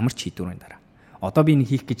 Ямар ч шийдвэрийн дараа. Одоо би нэг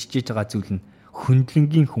хийх гэж хичээж байгаа зүйл нь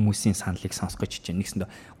хөндлөнгийн хүмүүсийн саналыг сонсох гэж хичээнэ. Нэгсэндээ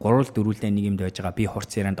 3-4 нэг юмд байж байгаа. Би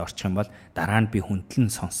хурц ярианд орчих юм бол дараа нь би хөндлөн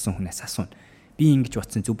сонссон хүнээс асууна. Би ингэж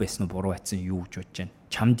бодсон зүв байсан уу, буруу байсан юу гэж бодож байна.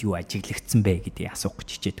 Чамд юу ажиглагдсан бэ гэдгийг асуух гэж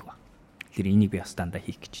хичээдэг ба. Тэгэхээр энийг би бас дандаа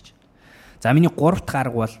хийх гэж хичээнэ. За миний 3 дахь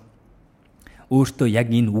арга бол өөртөө яг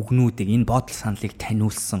энэ үгнүүдийг, энэ бодол саналыг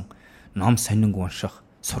таниулсан ном сонин унших,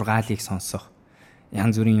 сургаалыг сонсох,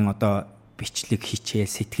 янз бүрийн одоо бичлэг хичээл,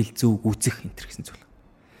 сэтгэл зүйг үзэх энэ гэсэн зүйл.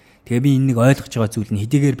 Тэгээ би энэ нэг ойлгож байгаа зүйл нь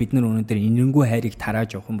хэдийгээр бид нар өнөөдөр энэргүй хайрыг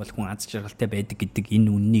тарааж явах юм бол хүн аз жаргалтай байдаг гэдэг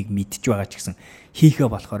энэ үннийг мэдж байгаа ч гэсэн хийхээ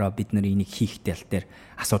болохоор бид нар энийг хийхдээ л дээр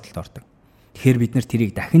асуудалд ордог. Тэгэхээр бид нар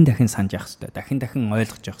тэрийг дахин санаж явах хэрэгтэй, дахин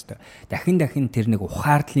ойлгож явах хэрэгтэй, дахин тэр нэг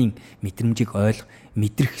ухаарлын мэдрэмжийг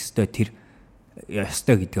мэдрэх хэрэгтэй, тэр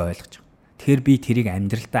ёстой гэдгийг ойлгож байгаа. Тэгэхээр би тэрийг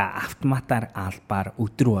амьдралдаа автоматар албаар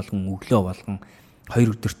өдөр болгон өглөө болгон 2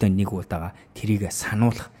 өдөртөө нэг удаага тэрийг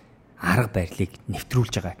сануулах арга барилыг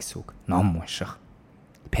нэвтрүүлж байгаа гэсэн үг. Ном унших.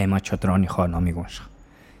 Пема Чодроныхоо номыг унших.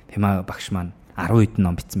 Пема багш маань 10 хэдэн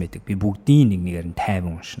ном бичсэн байдаг. Би бүгдийн нэгээр нь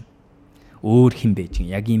тайван уншина. Өөр хэн байж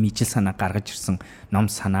яг ийм ижил санаа гаргаж ирсэн ном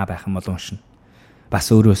санаа байх юм бол уншина. Бас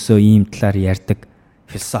өөрөөсөө ийм талаар ярьдаг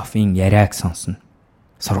философийн яриаг сонсно.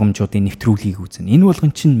 Сургамжуудын нэвтрүүлгийг үзнэ. Энэ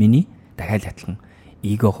болгон чинь миний дахиад адилхан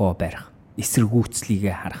эгогоо барих,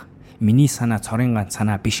 эсэргүүцлийгээ харах, миний санаа цорын ганц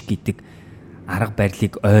санаа биш гэдэг арга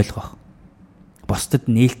барилыг ойлгох, бусдад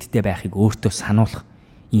нээлттэй байхыг өөртөө сануулах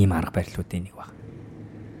ийм арга барилуудын нэг баг.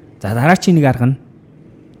 За дараагийн нэг арга нь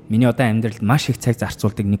миний одоо амьдралд маш их цаг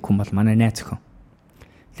зарцуулдаг нэг хүн бол манай найз охин.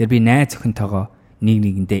 Тэгэхээр би найз охинтойгоо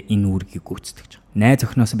нэгэндээ энэ үүргийг гүйцэтгэж байгаа. Найз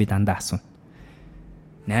охиноос би дандаа асууна.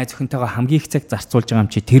 Найз охинтойгоо хамгийн их цаг зарцуулж байгаа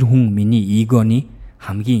юм чи тэр хүн миний эгоны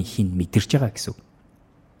хамгийн ихийн мэдэрч байгаа гэсэн үг.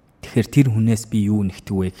 Тэгэхээр тэр хүнээс би юу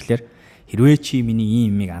нэгтгэв вэ гэхээр хэрвээ чи миний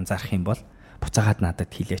ийм юмыг анзаарах юм бол буцаагаад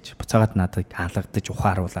надад хэлээч. Буцаагаад надад алгадаж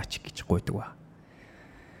ухааруулаач гэж гуйдаг ба.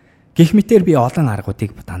 Гэх мэтээр би олон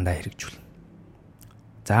аргуудыг дандаа хэрэгжүүлнэ.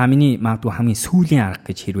 За миний магадгүй хамгийн сүүлийн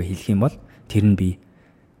арга гэж хэрвээ хэлэх юм бол тэр нь би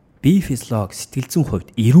физиолог сэтгэл зүйн хувьд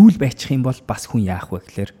эрүүл байчих юм бол бас хүн яах вэ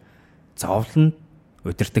гэхээр зовлон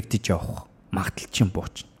удирдагдж явах магадaltaчин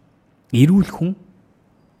буучна. Эрүүл хүн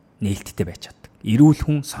нээлттэй байж чаддаг. Эрүүл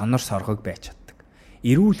хүн сонор соргог байж чаддаг.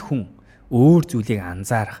 Эрүүл хүн өөр зүйлийг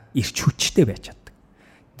анзаарах эрч хүчтэй байж чаддаг.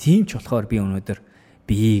 Тийм ч болохоор би өнөөдөр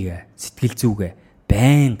биеийг сэтгэл зүгээ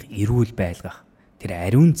байнга эрүүл байлгах, тэр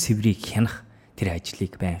ариун цэврийг хянах тэр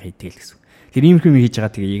ажлыг байнга хийдэг л гэсэн. Тэр ийм юм хийж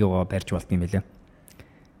байгаа тэгээ эгаа барьж болд юм байлаа.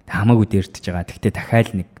 Хамаагүй дээрдэж байгаа. Тэгтээ дахиад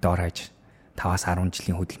нэг доор хаяж 5-10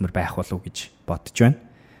 жилийн хөдөлмөр байх болов гэж бодож байна.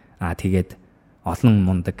 Тэгээд олон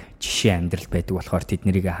мундаг жишээ амьдрал байдаг болохоор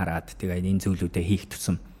тэднийг хараад тэгээд энэ зүйлүүдэд хийх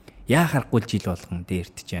тусам яа харахгүй жил болгон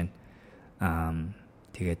дээрдэж байна.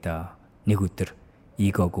 Тэгээд нэг өдөр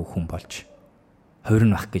эгогүй хүн болж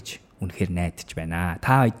хувирн бах гэж үнэхээр найдаж байна.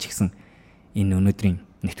 Та хэд ч гэсэн энэ өнөөдрийн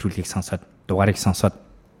нэвтрүүлгийг сонсоод, дугаарыг сонсоод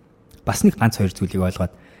бас нэг ганц 2 зүйлийг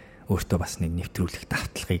ойлгоод өөртөө бас нэг нэвтрүүлэх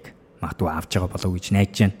давталгыг магадгүй авч байгаа болов уу гэж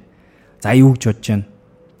найдаж байна. За юу гэж бодож байна?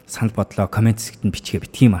 Санал бодлоо комент хэсэгт нь бичгээ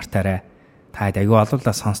битгий мартаарай. Та хэд аягүй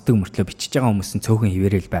олуулаа сонсдог мөртлөө бичиж байгаа хүмүүс нь цөөхөн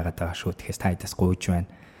хിവэрэл байгаад байгаа шүү. Тэгэхээр та хэдээс гуйж байна.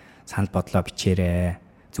 Санал бодлоо бичээрэй.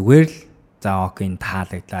 Зүгээр л за окей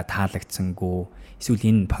таалагдлаа, таалагдсангүй. Эсвэл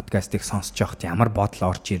энэ подкастыг сонсож явахад ямар бодол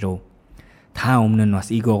орж ирв? Та өмнө нь бас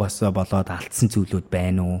эгоогоос болоод алдсан зүйлүүд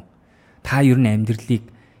байна уу? Та ер нь амьдралыг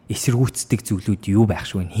эсэргүүцдэг зүйлүүд юу байх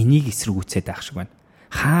шиг вэ? Хэнийг эсэргүүцээд байх шиг байна?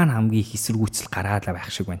 Хаана хамгийн их эсэргүүцэл гараалаа байх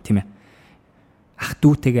шиг байна, тийм ээ? Ах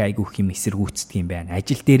дүүтэйгээ айгүйх юм эсэргүүцдэг юм байна.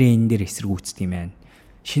 Ажил дээрээ энэ дээр эсэргүүцдэг юм байна.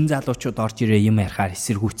 Шин залуучууд орж ирээ юм ярихаар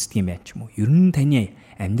эсэргүүцдэг юм байна ч юм уу. Ер нь таны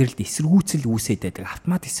амьдралд эсэргүүцэл үүсээд байдаг,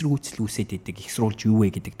 автомат эсэргүүцэл үүсээд байдаг их сурулж юу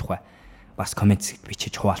вэ гэдэг тухай бас комент хэсэгт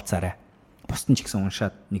бичиж хуваалцаарай. Бусдын ч гэсэн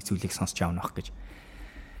уншаад нэг зүйлийг сонсч аавнах гэж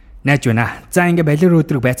найж байна. За ингээ балер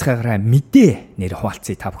өдрөг байцгаагаараа мэдээ нэр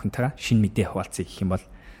хуваалцъя та бүхэнтэйгээ. Шинэ мэдээ хуваалцъя гэх юм бол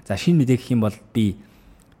за шинэ мэдээ гэх юм бол би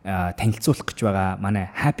танилцуулах гэж байгаа манай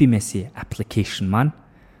Happy Messy application маань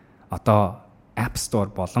одоо App Store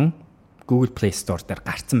болон Google Play Store дээр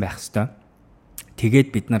гарцсан байх ёстой.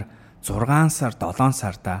 Тэгээд бид нар 6 сар 7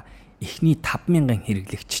 сарда эхний 5,000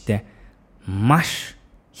 хэрэглэгчтэй маш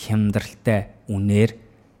хямдралтай үнээр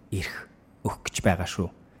ирэх өгөх гэж байгаа шүү.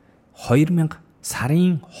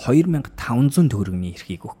 2,500 төгрөгийн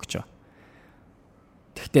эрхийг өгөх гэж байгаа.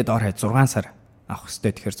 Тэгтээ доор 6 сар авах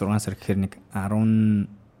хэрэгтэй. Тэгэхээр 6 сар гэхээр нэг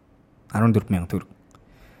 14,000 төгрөг.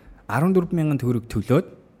 14,000 төгрөг төлөөд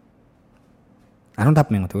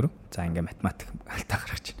 15,000 төгрөг. За ингээ математик алдаа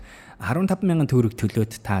гаргаж байна. 15,000 төгрөг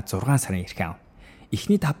төлөөд та 6 сарын эрх аав.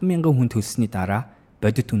 Эхний 5,000 хүн төлсөний дараа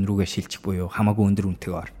бодит үн рүүгээ шилжих буюу хамаагүй өндөр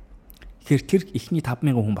үнэтэйгээр. Тэгэхээр тэр эхний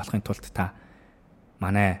 5,000 хүн болохын тулд та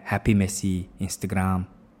манай Happy Messy Instagram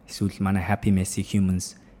эсвэл манай Happy Messy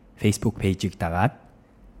Humans Facebook page-ийг дагаад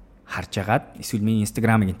харж агаад эсвэл миний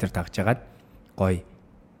Instagram-ыг энтер дагж агаад гоё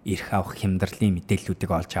эрх авах хямдралын мэдээллүүдийг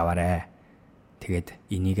олж аваарэ. Тэгээд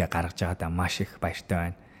энийг гаргаж байгаадаа маш их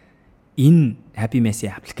баяртай байна. Энэ Happy Messy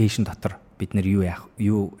application дотор бид нэр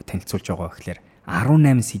юу танилцуулж байгаа вэ гэхээр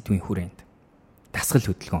 18 сэдвийн хүрээнд дасгал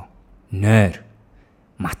хөдөлгөөн, нойр,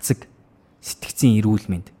 мацаг, сэтгцийн эрүүл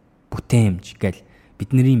мэнд, бүтээмж гэл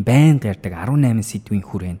бидний байнга ярьдаг 18 сэдвийн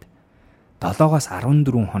хүрээнд 7-оос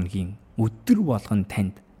 14 хоногийн өдөр болгон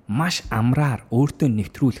танд маш амраар өөртөө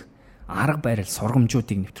нэвтрүүлэх арга барил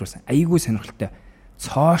сургамжуудыг нэвтрүүлсэн айгүй сонирхолтой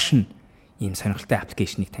цоошин ийм сонирхолтой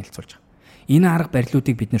аппликейшнийг танилцуулж байгаа. Энэ арга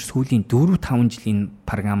барилуудыг бид нэр сүүлийн 4-5 жилийн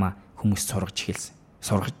програма хүмүүс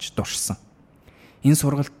сургаж дуршсан. Энэ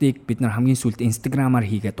сургалтыг бид нар хамгийн сүүлд Instagram-аар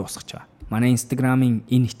хийгээд дуусгаж байгаа. Манай Instagram-ын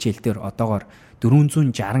энэ хичээл дээр одоогоор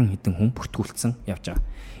 460 хэдэн хүн бүртгүүлсэн явж байгаа.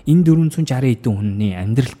 Энэ 460 хэдэн хүний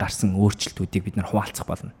амьдрал гарсан өөрчлөлтүүдийг бид нар хуваалцах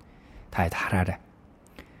болно. Та хэд хараарай.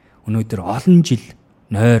 Өнөөдөр олон жил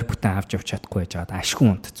нойр бүтэн авч явж чадахгүй байж байгаа ашгүй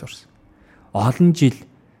унтц зурсан. Олон жил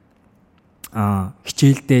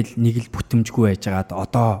хичээлдээ нэг л бүтэмжгүй байжгаад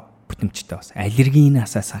одоо бүтэмжтэй бас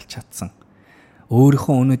аллергинасаа салж чадсан.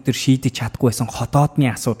 Өөрийнхөө өнөөдөр шийдэж чадахгүй байсан хотоодны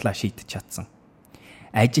асуудлаа шийдэж чадсан.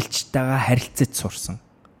 Ажилчтайгаа харилцаж сурсан.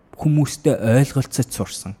 Хүмүүстэй ойлголцож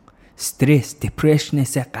сурсан. Стресс,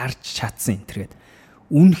 депрешнээсээ гарч чадсан энтергээд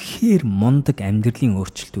үнэхээр мундаг амьдралын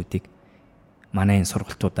өөрчлөлтүүдийг манай энэ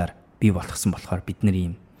сургалтуудаар бий болгосон болохоор бид нар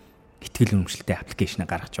ийм итгэл үнэмшилтэй аппликейшн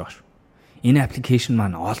гаргаж байгаа шүү. Энэ аппликейшн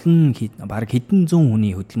маань баг хэдэн зуун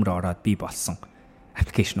хүний хөдөлмөр ороод бий болсон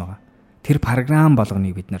аппликейшн байгаа. Тэр програм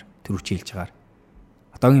болгоныг бид нар төрүүлж байгаа.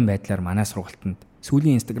 Одоогийн байдлаар манай сургалтанд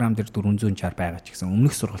сүүлийн Instagram дээр 460 байгаа ч гэсэн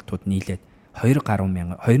өмнөх сургалтууд нийлээд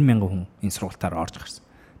 2000 хүн энэ сургалтаар орж гарсан.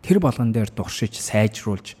 Тэр болгон дээр дуршиж,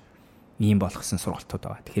 сайжруулж ийм болгосон сургалтууд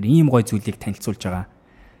байгаа. Тэгэхээр ийм гой зүйлийг танилцуулж байгаа.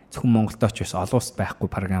 Зөвхөн Монголдоо ч бас олон улсад байхгүй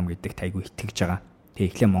програм гэдэг тайгүй итгэж байгаа.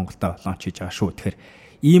 Тэгээ эхлээ Монголдоо лонч хийж байгаа шүү. Тэгэхээр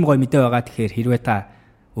ийм гой мэдээ байгаа. Тэгэхээр хэрвээ та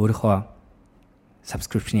өөрийнхөө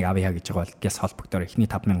subscription-ыг авъя гэж байгаа бол гэс холбогдоор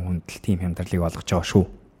эхний 5,000 хүнд л team хямдралыг олгож байгаа шүү.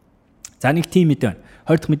 За нэг team мэдээ байна.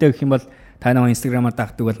 20 дахь мэдээ гэх юм бол та нэг Instagram-аар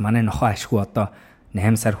дагдаг бол манай нохоо ашгүй одоо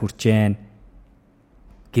 8 сар хүрч जैन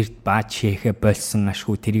гэрт бааж шээхэ болсон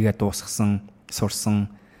ашгүй тэрийгэ дуусгасан, сурсан.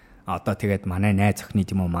 Одоо тэгээд манай найз охины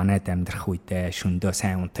юм уу манайд амьдрах үедээ шөндөө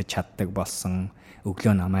сайн унтаж чаддаг болсон.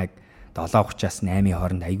 Өглөө намайг 7:30-аас 8-ийн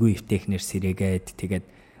хооронд айгүй эвтэхнэр сэрээгээд тэгээд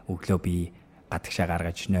өглөө би гадагшаа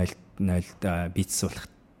гаргаж 0 бицсуулах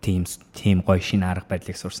team гоё шинэ арга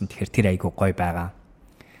барилыг сурсан. Тэгэхээр тэр айгүй гоё байгаа.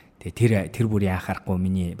 Тэгээ тэр бүрийн анхаарахгүй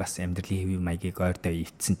миний бас амьдралын хэв маягийг ойрдоо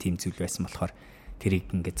ивтсэн team зүйл байсан болохоор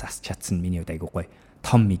тэрийг ингээд засч чадсан миний хувьд айгүй гоё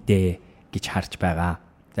том мэдээ гэж харж байгаа.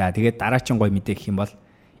 За тэгээд дараагийн гоё мэдээ гэх юм бол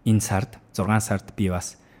энэ сард 6 сард би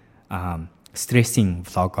бас стрессинг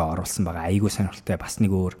влог оруулсан байгаа. Айгүй сонирхолтой бас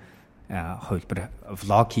нэг өөр хувилбар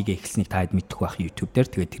влог хийгээ эхэлснийг та хэд мэдэх байх YouTube дээр.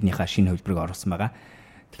 Тэгээд тэрнийхээ шинэ хувилбарыг оруулсан байгаа.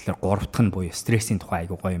 Тэгэхээр 3 дахь нь буюу стрессийн тухай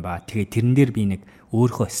айгүй гоё юм байна. Тэгээд тэрэн дээр би нэг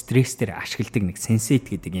өөрийнхөө стресс дээр ашигладаг нэг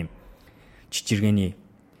Sensate гэдэг юм жижигрэний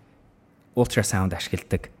ультрасаунд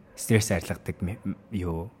ашигладаг стресс арилгадаг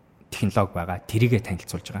технологи байгаа. Тэрийгэ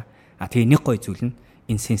танилцуулж байгаа. Тэгээ нэг гоё зүйл нь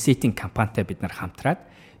энэ Sensate-ийн компанитай бид нар хамтраад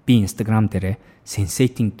би Instagram дээр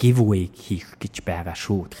Sensate-ийн giveaway хийх гэж байгаа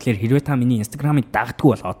шүү. Тэгэхээр хэрвээ та миний Instagram-ыг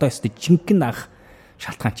дагдгүй бол одоо өстө жинхэнэ дагах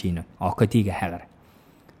шалтгаан чи энэ. OKD-гээ хайгаар.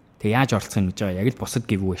 Тэгээ яаж оролцох юм гэж байгаа. Яг л бусад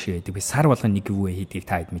giveaway шиг байдаг. Би сар болгоно нэг giveaway хийдгийг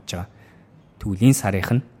та хэд мэдж байгаа. Тэгвэл энэ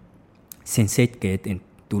сарынх нь Sensate гэдэг энэ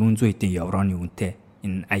 400 хэдэн евроны үнэтэй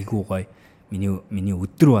энэ айгуу гоё миний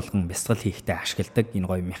өдөр болгон бясалгал хийхдээ ашигладаг энэ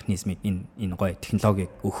гоё механизмыг энэ гоё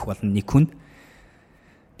технологиг өгөх болно нэг хүнд.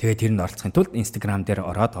 Тэгээд тэрэнд оролцохын тулд Instagram дээр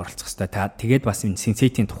ороод оролцох хэрэгтэй. Та тэгээд бас энэ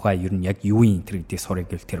Sensate-ийн тухай ер нь яг юу юм энэ гэдгийг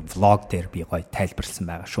сурах гэвэл тэр vlog дээр би гоё тайлбарлсан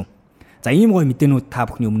байгаа шүү. За ийм гоё мэдээнүүд та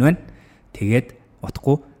бүхний өмнө байна. Тэгээд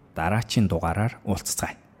утгагүй дараачийн дугаараар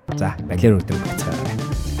уулзцгаая. За, балер өдөр бацгаарай.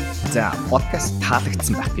 За, подкаст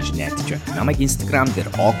таалагдсан байх гэж найдаж байна. Намайг Instagram дээр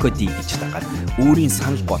okd гэж дагаад өөрийн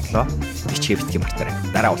санал бодлоо бичиж хэвтгэх мартаарай.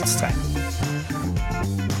 Дараа уулзцгаая.